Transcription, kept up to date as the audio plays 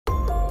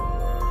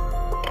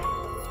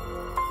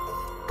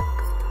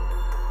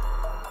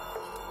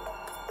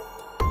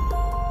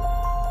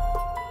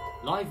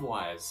live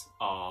wires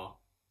are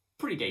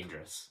pretty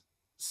dangerous.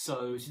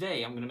 So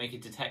today I'm going to make a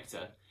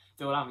detector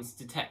that will allow me to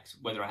detect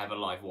whether I have a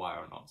live wire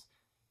or not.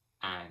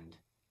 And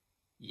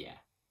yeah,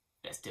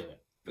 let's do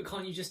it. But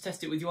can't you just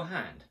test it with your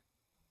hand?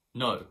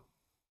 No.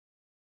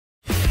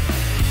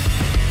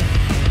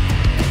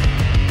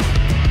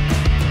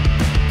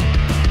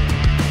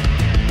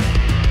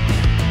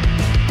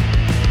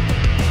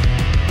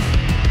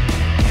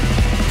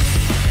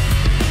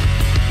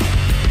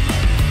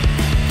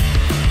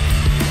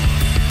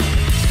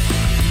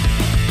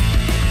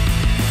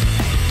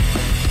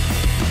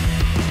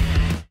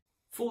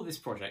 For this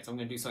project, I'm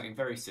going to do something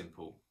very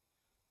simple.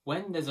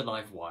 When there's a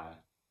live wire,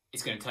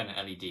 it's going to turn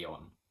an LED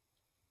on.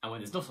 And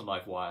when there's not a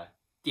live wire,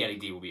 the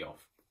LED will be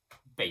off.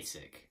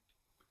 Basic.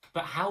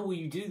 But how will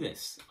you do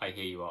this, I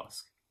hear you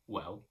ask?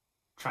 Well,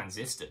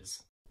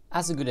 transistors.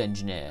 As a good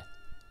engineer,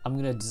 I'm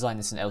going to design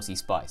this in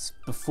ltspice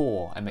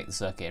before I make the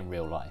circuit in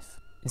real life.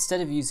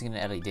 Instead of using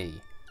an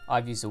LED,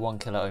 I've used a 1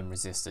 kilo ohm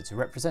resistor to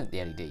represent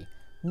the LED,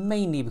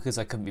 mainly because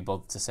I couldn't be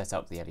bothered to set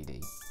up the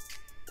LED.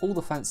 All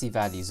the fancy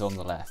values on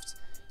the left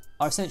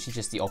are essentially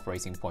just the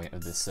operating point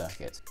of this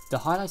circuit. The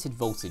highlighted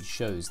voltage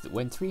shows that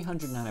when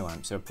 300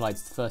 nanoamps are applied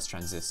to the first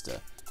transistor,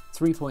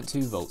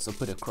 3.2 volts are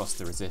put across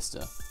the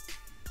resistor.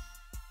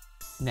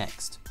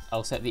 Next,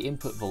 I'll set the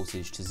input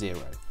voltage to 0,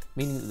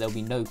 meaning that there'll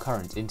be no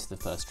current into the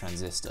first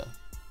transistor.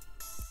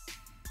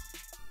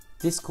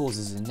 This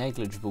causes a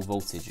negligible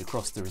voltage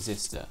across the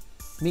resistor,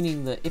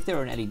 meaning that if there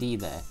were an LED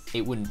there,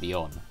 it wouldn't be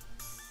on.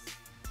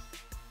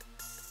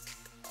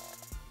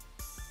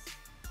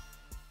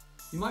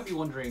 You might be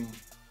wondering,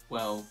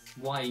 well,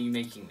 why are you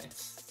making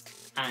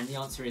this? And the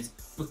answer is,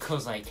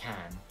 because I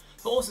can.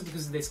 But also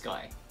because of this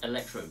guy,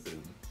 Electro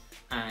Boom.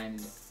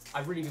 And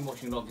I've really been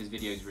watching a lot of his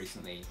videos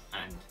recently,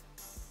 and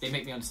they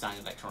make me understand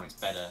electronics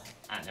better,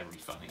 and they're really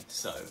funny.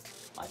 So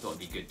I thought it'd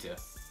be good to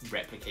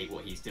replicate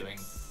what he's doing.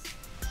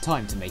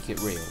 Time to make it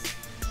real.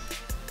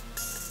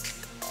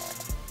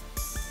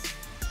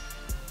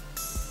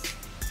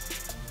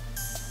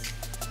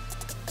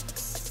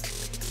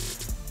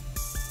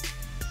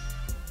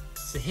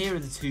 So here are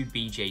the two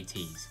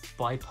BJTs,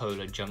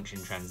 bipolar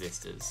junction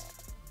transistors.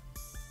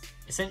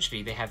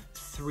 Essentially they have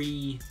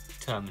 3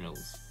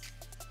 terminals,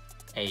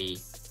 a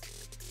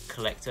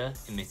collector,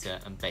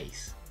 emitter and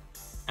base.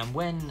 And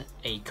when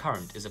a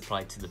current is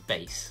applied to the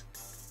base,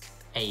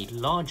 a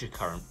larger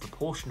current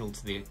proportional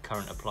to the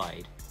current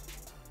applied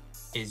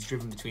is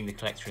driven between the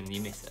collector and the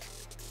emitter.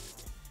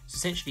 So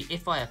essentially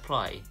if I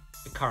apply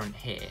a current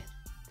here,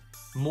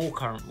 more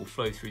current will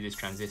flow through this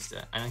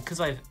transistor, and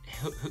because I've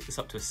hooked this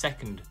up to a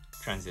second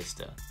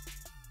transistor,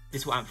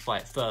 this will amplify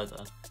it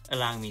further,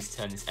 allowing me to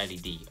turn this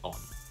LED on.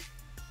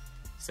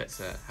 So let's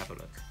have a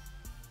look.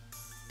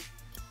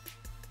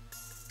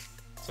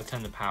 So I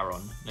turn the power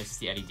on, notice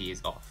the LED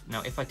is off.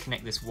 Now if I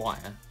connect this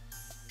wire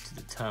to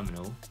the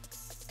terminal,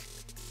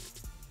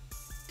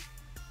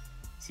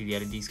 see the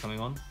LEDs coming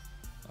on?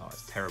 Oh,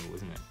 it's terrible,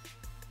 isn't it?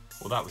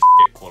 Well, that was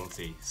shit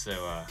quality,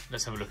 so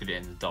let's have a look at it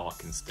in the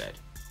dark instead.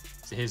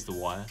 So here's the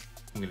wire,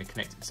 I'm going to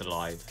connect it to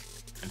live,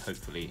 and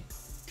hopefully,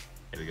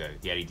 there we go,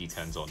 the LED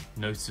turns on,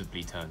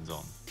 noticeably turns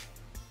on.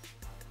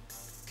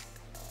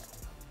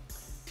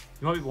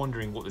 You might be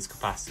wondering what this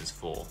capacitor is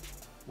for.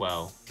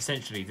 Well,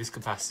 essentially this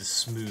capacitor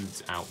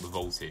smooths out the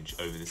voltage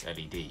over this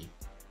LED,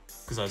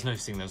 because I was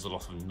noticing there was a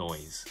lot of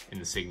noise in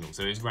the signal,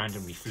 so it's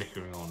randomly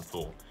flickering on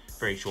for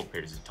very short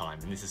periods of time,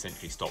 and this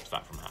essentially stops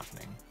that from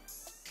happening.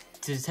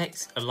 To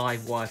detect a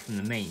live wire from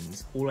the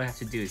mains, all I have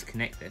to do is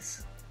connect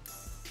this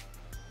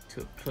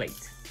to a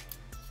plate,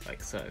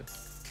 like so.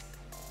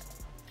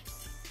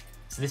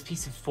 So this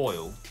piece of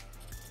foil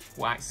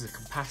will act as a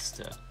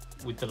capacitor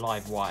with the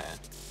live wire,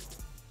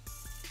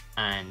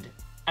 and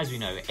as we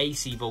know,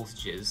 AC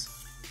voltages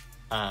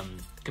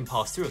can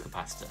pass through a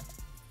capacitor.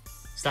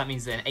 So that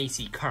means that an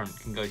AC current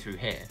can go through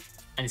here,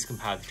 and this can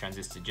power the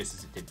transistor just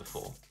as it did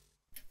before.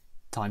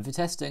 Time for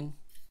testing.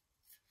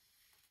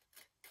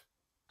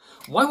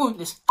 Why won't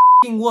this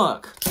f***ing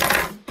work?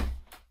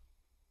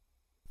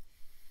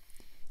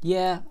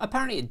 Yeah,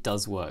 apparently it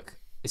does work.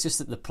 It's just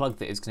that the plug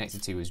that it's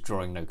connected to is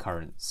drawing no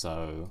current,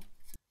 so...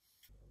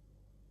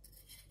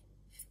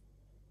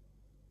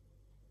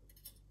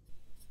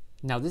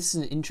 Now this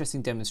is an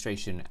interesting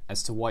demonstration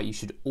as to why you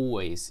should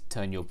always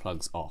turn your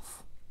plugs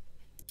off.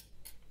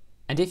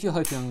 And if you're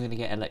hoping I'm going to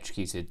get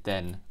electrocuted,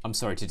 then I'm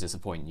sorry to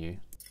disappoint you.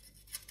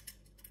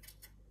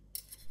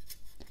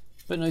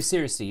 But no,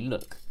 seriously,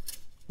 look.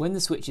 When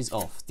the switch is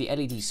off, the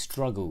LED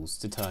struggles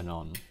to turn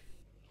on.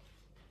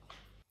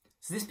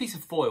 So this piece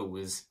of foil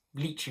was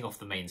leeching off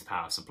the mains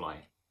power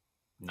supply.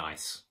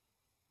 Nice.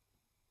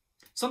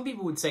 Some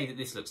people would say that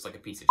this looks like a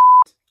piece of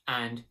shit,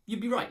 and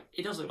you'd be right,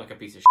 it does look like a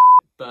piece of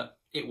shit, but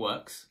it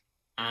works,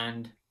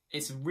 and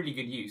it's a really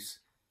good use.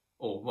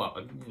 Or, well,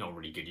 not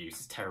really good use,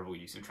 it's terrible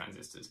use of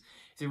transistors.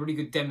 It's a really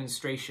good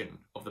demonstration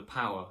of the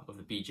power of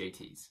the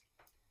BJTs.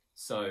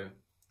 So,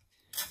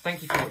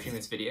 thank you for watching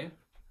this video.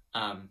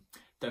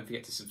 Don't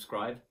forget to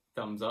subscribe,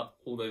 thumbs up,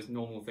 all those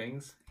normal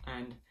things,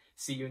 and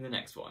see you in the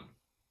next one.